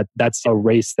summertime. And that's a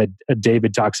race that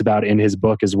David talks about in his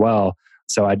book as well.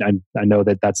 So I know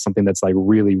that that's something that's like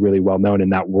really, really well known in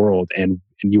that world. And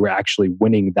you were actually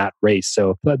winning that race.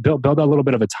 So build a little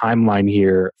bit of a timeline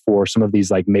here for some of these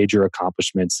like major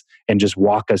accomplishments and just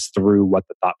walk us through what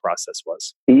the thought process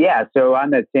was. Yeah. So on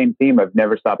that same theme of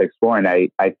never stop exploring,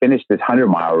 I finished this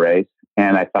 100-mile race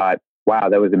and I thought, wow,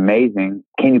 that was amazing.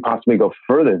 Can you possibly go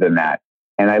further than that?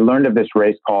 And I learned of this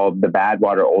race called the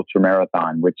Badwater Ultra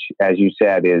Marathon, which, as you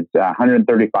said, is a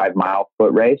 135-mile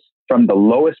foot race from the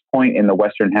lowest point in the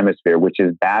Western Hemisphere, which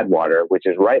is Badwater, which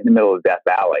is right in the middle of Death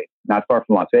Valley, not far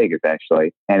from Las Vegas,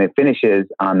 actually. And it finishes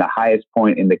on the highest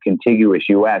point in the contiguous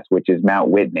U.S., which is Mount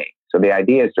Whitney. So the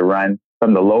idea is to run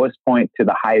from the lowest point to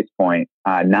the highest point,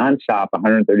 nonstop,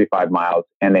 135 miles,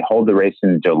 and they hold the race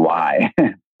in July.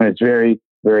 It's very,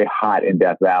 very hot in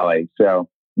Death Valley. So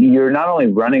you're not only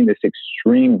running this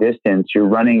extreme distance, you're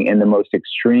running in the most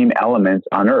extreme elements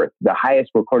on Earth. The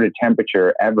highest recorded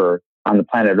temperature ever on the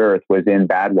planet Earth was in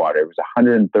Badwater. It was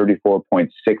 134.6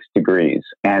 degrees.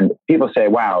 And people say,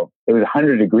 wow, it was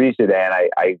 100 degrees today. And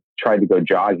I tried to go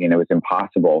jogging. It was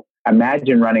impossible.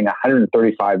 Imagine running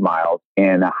 135 miles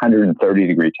in 130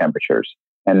 degree temperatures.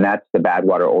 And that's the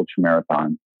Badwater Ultra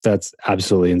Marathon. That's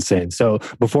absolutely insane. So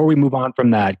before we move on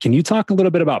from that, can you talk a little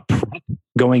bit about prep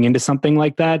going into something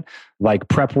like that? Like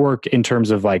prep work in terms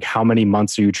of like how many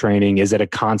months are you training? Is it a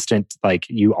constant, like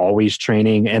you always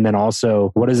training? And then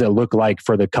also what does it look like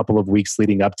for the couple of weeks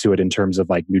leading up to it in terms of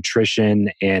like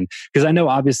nutrition? And because I know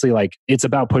obviously like it's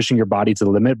about pushing your body to the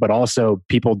limit, but also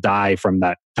people die from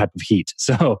that type of heat.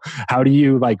 So how do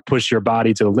you like push your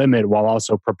body to the limit while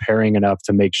also preparing enough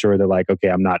to make sure that like, okay,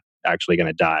 I'm not actually going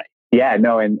to die? Yeah,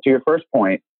 no. And to your first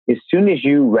point, as soon as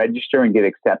you register and get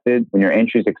accepted, when your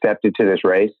entry is accepted to this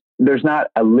race, there's not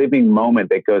a living moment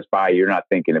that goes by you're not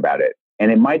thinking about it.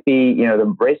 And it might be,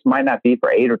 the race might not be for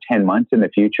 8 or 10 months in the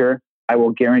future. I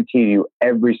will guarantee you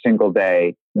every single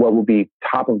day, what will be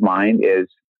top of mind is,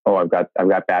 oh, I've got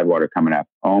bad water coming up.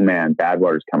 Oh man, bad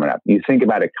water's coming up. You think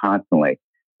about it constantly.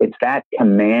 It's that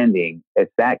commanding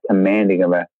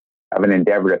of an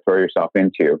endeavor to throw yourself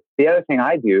into. The other thing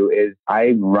I do is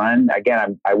I run,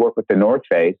 again, I work with the North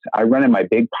Face. I run in my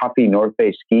big puffy North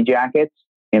Face ski jackets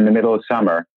in the middle of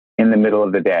summer, in the middle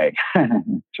of the day.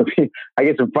 So I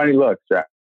get some funny looks. Right?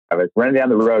 I was running down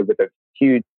the road with a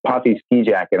huge puffy ski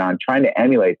jacket on, trying to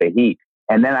emulate the heat.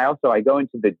 And then I go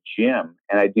into the gym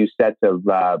and I do sets of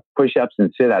push-ups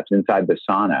and sit-ups inside the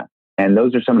sauna. And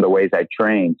those are some of the ways I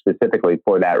train specifically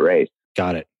for that race.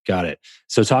 Got it.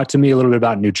 So talk to me a little bit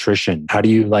about nutrition. How do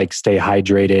you stay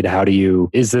hydrated?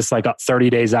 Is this 30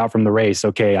 days out from the race?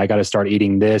 Okay, I got to start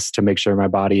eating this to make sure my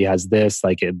body has this.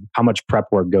 How much prep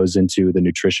work goes into the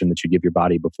nutrition that you give your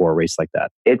body before a race like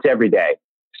that? It's every day.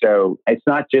 So it's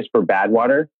not just for bad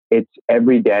water. It's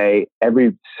every day,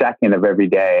 every second of every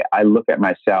day, I look at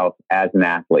myself as an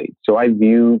athlete. So I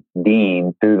view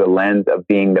Dean through the lens of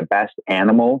being the best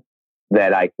animal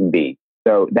that I can be.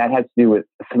 So that has to do with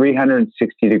a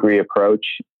 360-degree approach,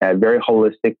 very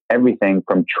holistic, everything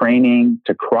from training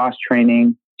to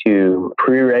cross-training to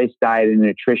pre-race diet and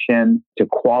nutrition to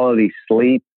quality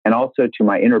sleep and also to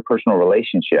my interpersonal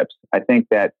relationships. I think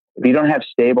that if you don't have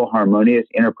stable, harmonious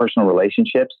interpersonal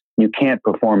relationships, you can't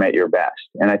perform at your best.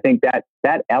 And I think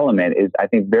that element is,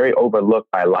 very overlooked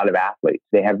by a lot of athletes.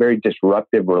 They have very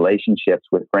disruptive relationships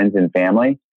with friends and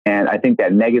family. And I think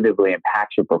that negatively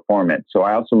impacts your performance. So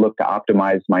I also look to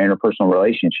optimize my interpersonal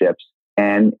relationships.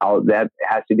 And that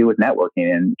has to do with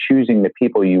networking and choosing the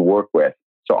people you work with.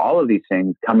 So all of these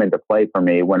things come into play for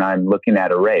me when I'm looking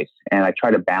at a race. And I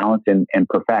try to balance and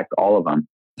perfect all of them.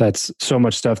 That's so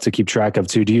much stuff to keep track of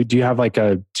too. Do you have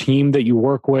a team that you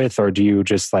work with, or do you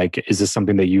just is this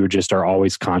something that you just are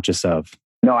always conscious of?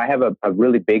 No, I have a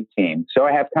really big team. So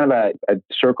I have kind of a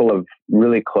circle of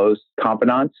really close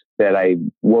confidants that I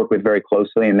work with very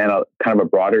closely, and then kind of a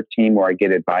broader team where I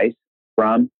get advice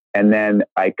from. And then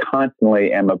I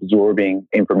constantly am absorbing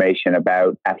information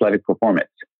about athletic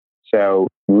performance. So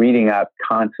reading up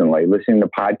constantly, listening to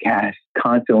podcasts,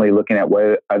 constantly looking at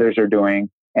what others are doing,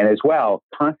 and as well,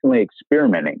 constantly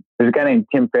experimenting. There's a guy named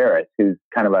Tim Ferriss who's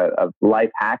kind of a life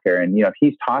hacker. And, if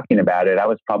he's talking about it, I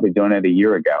was probably doing it a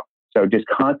year ago. So just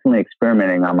constantly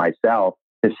experimenting on myself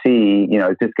to see,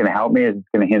 is this going to help me or is this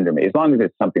going to hinder me? As long as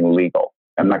it's something legal.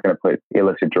 I'm not going to put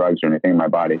illicit drugs or anything in my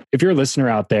body. If you're a listener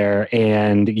out there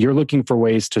and you're looking for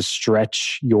ways to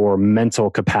stretch your mental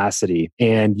capacity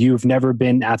and you've never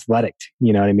been athletic,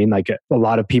 you know what I mean? A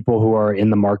lot of people who are in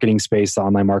the marketing space, the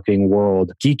online marketing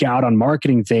world, geek out on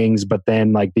marketing things, but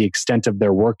then the extent of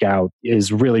their workout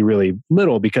is really, really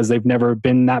little because they've never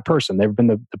been that person. They've been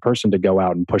the person to go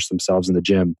out and push themselves in the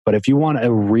gym. But if you want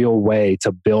a real way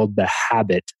to build the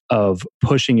habit of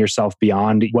pushing yourself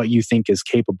beyond what you think is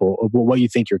capable of, what you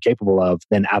think you're capable of,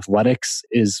 then athletics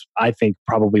is, I think,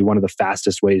 probably one of the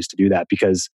fastest ways to do that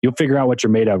because you'll figure out what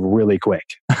you're made of really quick.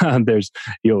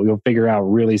 You'll figure out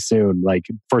really soon,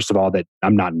 first of all, that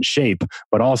I'm not in shape,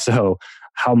 but also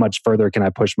how much further can I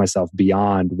push myself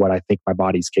beyond what I think my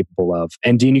body's capable of?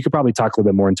 And Dean, you could probably talk a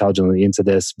little bit more intelligently into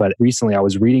this, but recently I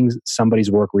was reading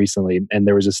somebody's work recently, and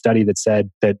there was a study that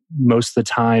said that most of the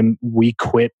time we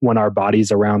quit when our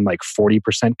body's around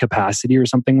 40% capacity or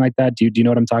something like that. Do you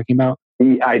know what I'm talking about?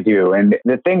 I do. And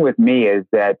the thing with me is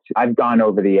that I've gone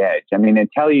over the edge. I mean,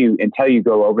 until you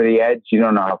go over the edge, you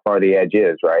don't know how far the edge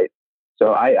is, right?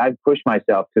 So I've pushed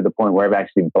myself to the point where I've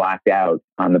actually blacked out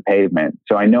on the pavement.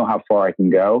 So I know how far I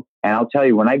can go. And I'll tell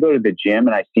you, when I go to the gym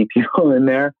and I see people in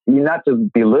there, not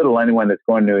to belittle anyone that's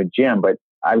going to a gym, but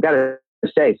I've got to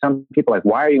say, some people are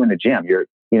why are you in the gym?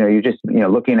 You're just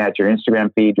looking at your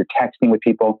Instagram feed, you're texting with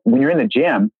people. When you're in the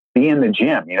gym, be in the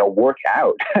gym, work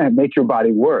out, make your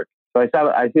body work. So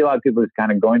I see a lot of people just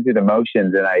kind of going through the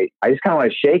motions, and I just kind of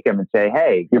want to shake them and say,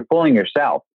 hey, you're fooling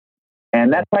yourself.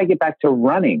 And that's why I get back to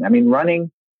running. I mean,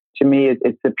 running to me,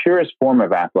 it's the purest form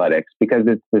of athletics because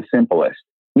it's the simplest.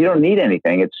 You don't need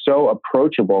anything. It's so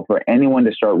approachable for anyone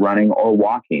to start running or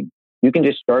walking. You can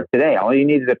just start today. All you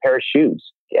need is a pair of shoes.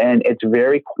 And it's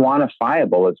very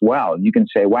quantifiable as well. You can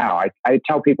say, wow, I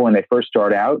tell people when they first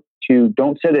start out to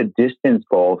don't set a distance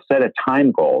goal, set a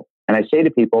time goal. And I say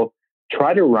to people,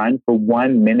 try to run for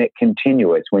 1 minute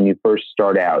continuous when you first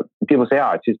start out. And people say,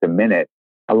 oh, it's just a minute.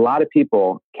 A lot of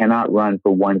people cannot run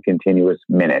for one continuous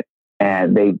minute.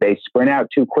 And they sprint out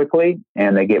too quickly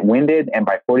and they get winded. And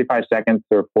by 45 seconds,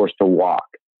 they're forced to walk.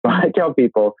 So I tell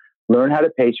people, learn how to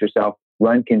pace yourself,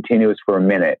 run continuous for a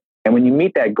minute. And when you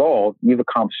meet that goal, you've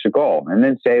accomplished a goal. And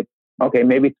then say, okay,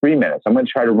 maybe 3 minutes. I'm going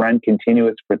to try to run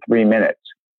continuous for 3 minutes.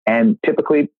 And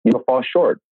typically you'll fall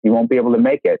short. You won't be able to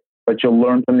make it, but you'll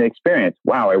learn from the experience.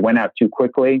 Wow, I went out too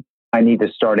quickly. I need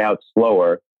to start out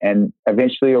slower. And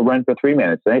eventually you'll run for 3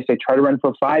 minutes. And they say, try to run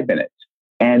for 5 minutes.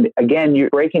 And again, you're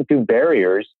breaking through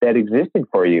barriers that existed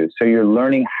for you. So you're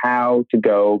learning how to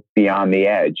go beyond the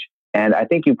edge. And I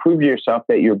think you prove to yourself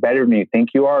that you're better than you think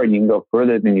you are, and you can go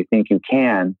further than you think you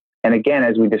can. And again,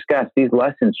 as we discussed, these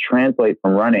lessons translate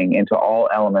from running into all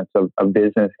elements of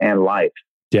business and life.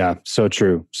 Yeah, so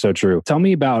true. So true. Tell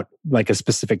me about like a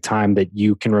specific time that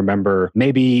you can remember,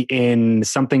 maybe in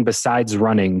something besides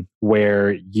running,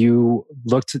 where you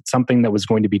looked at something that was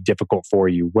going to be difficult for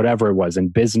you, whatever it was, in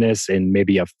business, in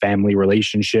maybe a family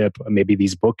relationship, maybe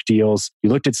these book deals. You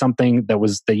looked at something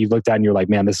that you looked at and you're like,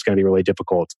 man, this is going to be really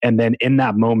difficult. And then in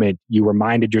that moment, you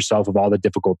reminded yourself of all the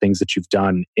difficult things that you've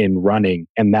done in running,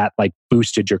 and that like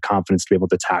boosted your confidence to be able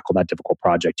to tackle that difficult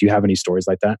project. Do you have any stories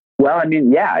like that? Well, I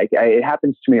mean, yeah, it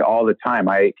happens to me all the time.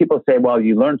 People say, well,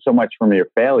 you learn so much from your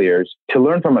failures. To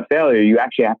learn from a failure, you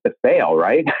actually have to fail,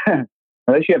 right?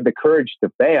 Unless you have the courage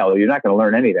to fail, you're not going to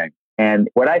learn anything. And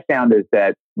what I found is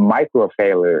that micro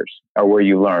failures are where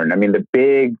you learn. I mean, the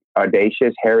big,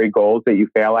 audacious, hairy goals that you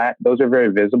fail at, those are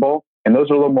very visible. And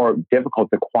those are a little more difficult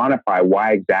to quantify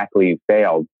why exactly you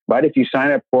failed. But if you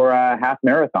sign up for a half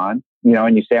marathon,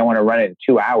 and you say, I want to run it in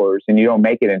 2 hours, and you don't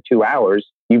make it in 2 hours,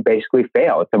 you basically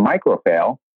fail. It's a micro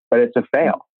fail, but it's a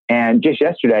fail. And just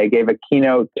yesterday, I gave a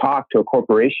keynote talk to a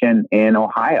corporation in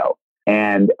Ohio.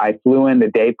 And I flew in the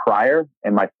day prior,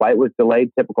 and my flight was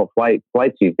delayed. Typical flights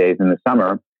these days in the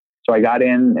summer. So I got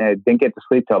in, didn't get to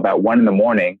sleep till about 1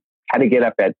 a.m. Had to get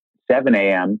up at 7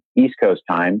 a.m. East Coast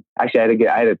time. Actually,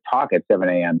 I had a talk at 7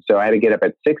 a.m. So I had to get up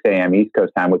at 6 a.m. East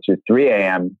Coast time, which is 3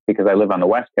 a.m. because I live on the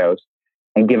West Coast,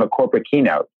 and give a corporate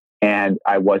keynote. And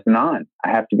I wasn't on. I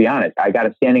have to be honest. I got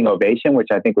a standing ovation, which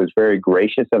I think was very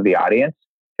gracious of the audience,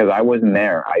 because I wasn't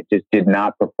there. I just did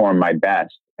not perform my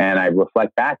best. And I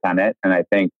reflect back on it, and I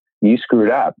think, you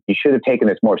screwed up. You should have taken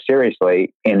this more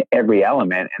seriously in every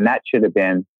element. And that should have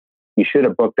been, you should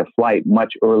have booked a flight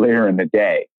much earlier in the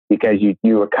day, because you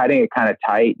were cutting it kind of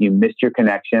tight. You missed your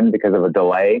connection because of a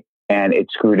delay, and it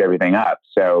screwed everything up.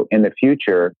 So in the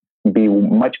future, be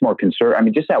much more conservative. I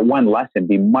mean, just that one lesson,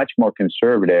 be much more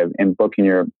conservative in booking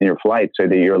your flight so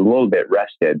that you're a little bit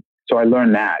rested. So I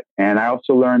learned that. And I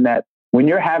also learned that when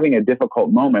you're having a difficult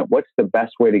moment, what's the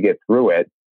best way to get through it?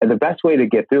 And the best way to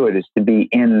get through it is to be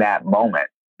in that moment,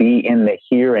 be in the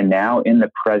here and now, in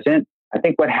the present. I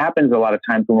think what happens a lot of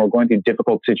times when we're going through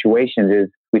difficult situations is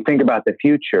we think about the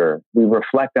future, we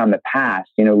reflect on the past,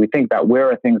 we think about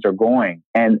where things are going.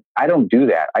 And I don't do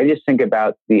that. I just think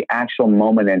about the actual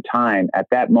moment in time. At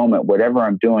that moment, whatever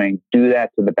I'm doing, do that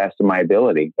to the best of my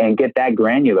ability and get that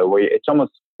granular where it's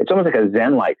almost like a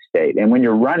Zen-like state. And when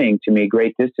you're running, to me,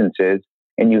 great distances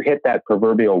and you hit that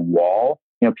proverbial wall,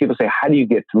 people say, how do you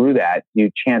get through that? Do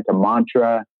you chant a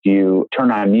mantra? Do you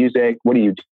turn on music? What do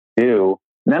you do?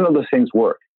 None of those things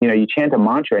work. You chant a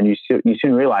mantra and you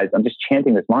soon realize, I'm just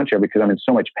chanting this mantra because I'm in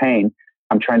so much pain.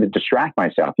 I'm trying to distract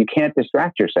myself. You can't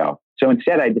distract yourself. So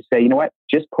instead, I just say, you know what?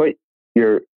 Just put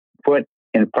your foot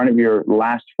in front of your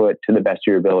last foot to the best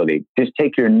of your ability. Just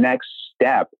take your next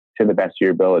step to the best of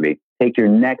your ability. Take your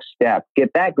next step. Get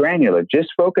that granular. Just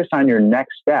focus on your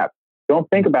next step. Don't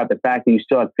think about the fact that you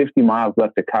still have 50 miles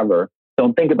left to cover.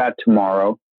 Don't think about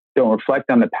tomorrow. Don't reflect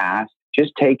on the past.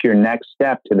 Just take your next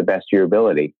step to the best of your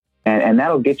ability. And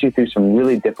that'll get you through some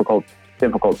really difficult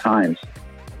times.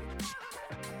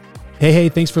 Hey,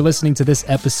 thanks for listening to this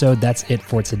episode. That's it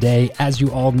for today. As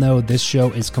you all know, this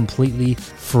show is completely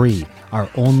free. Our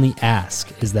only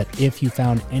ask is that if you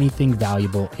found anything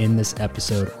valuable in this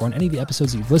episode or in any of the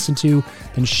episodes that you've listened to,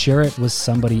 then share it with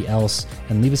somebody else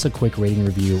and leave us a quick rating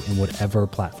review in whatever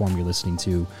platform you're listening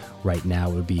to right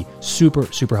now. It would be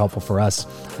super, super helpful for us.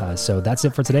 So that's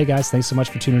it for today, guys. Thanks so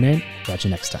much for tuning in. Catch you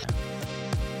next time.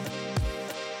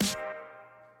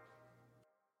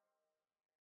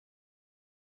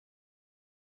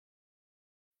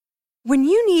 When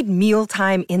you need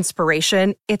mealtime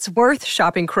inspiration, it's worth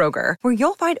shopping Kroger, where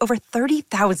you'll find over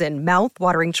 30,000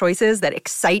 mouth-watering choices that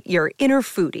excite your inner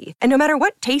foodie. And no matter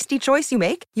what tasty choice you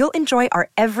make, you'll enjoy our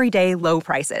everyday low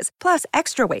prices, plus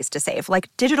extra ways to save,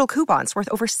 like digital coupons worth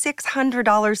over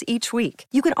 $600 each week.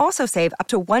 You can also save up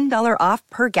to $1 off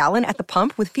per gallon at the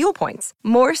pump with fuel points.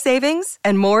 More savings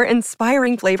and more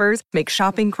inspiring flavors make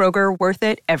shopping Kroger worth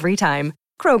it every time.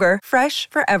 Kroger, fresh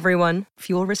for everyone.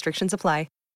 Fuel restrictions apply.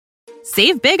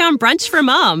 Save big on brunch for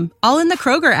mom, all in the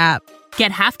Kroger app.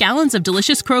 Get half gallons of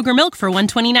delicious Kroger milk for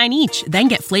 $1.29 each. Then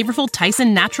get flavorful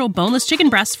Tyson natural boneless chicken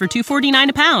breasts for $2.49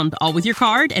 a pound, all with your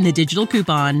card and a digital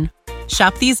coupon.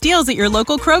 Shop these deals at your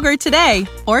local Kroger today,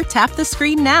 or tap the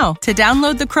screen now to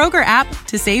download the Kroger app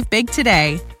to save big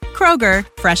today. Kroger,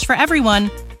 fresh for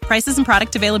everyone. Prices and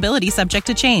product availability subject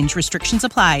to change. Restrictions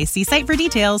apply. See site for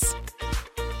details.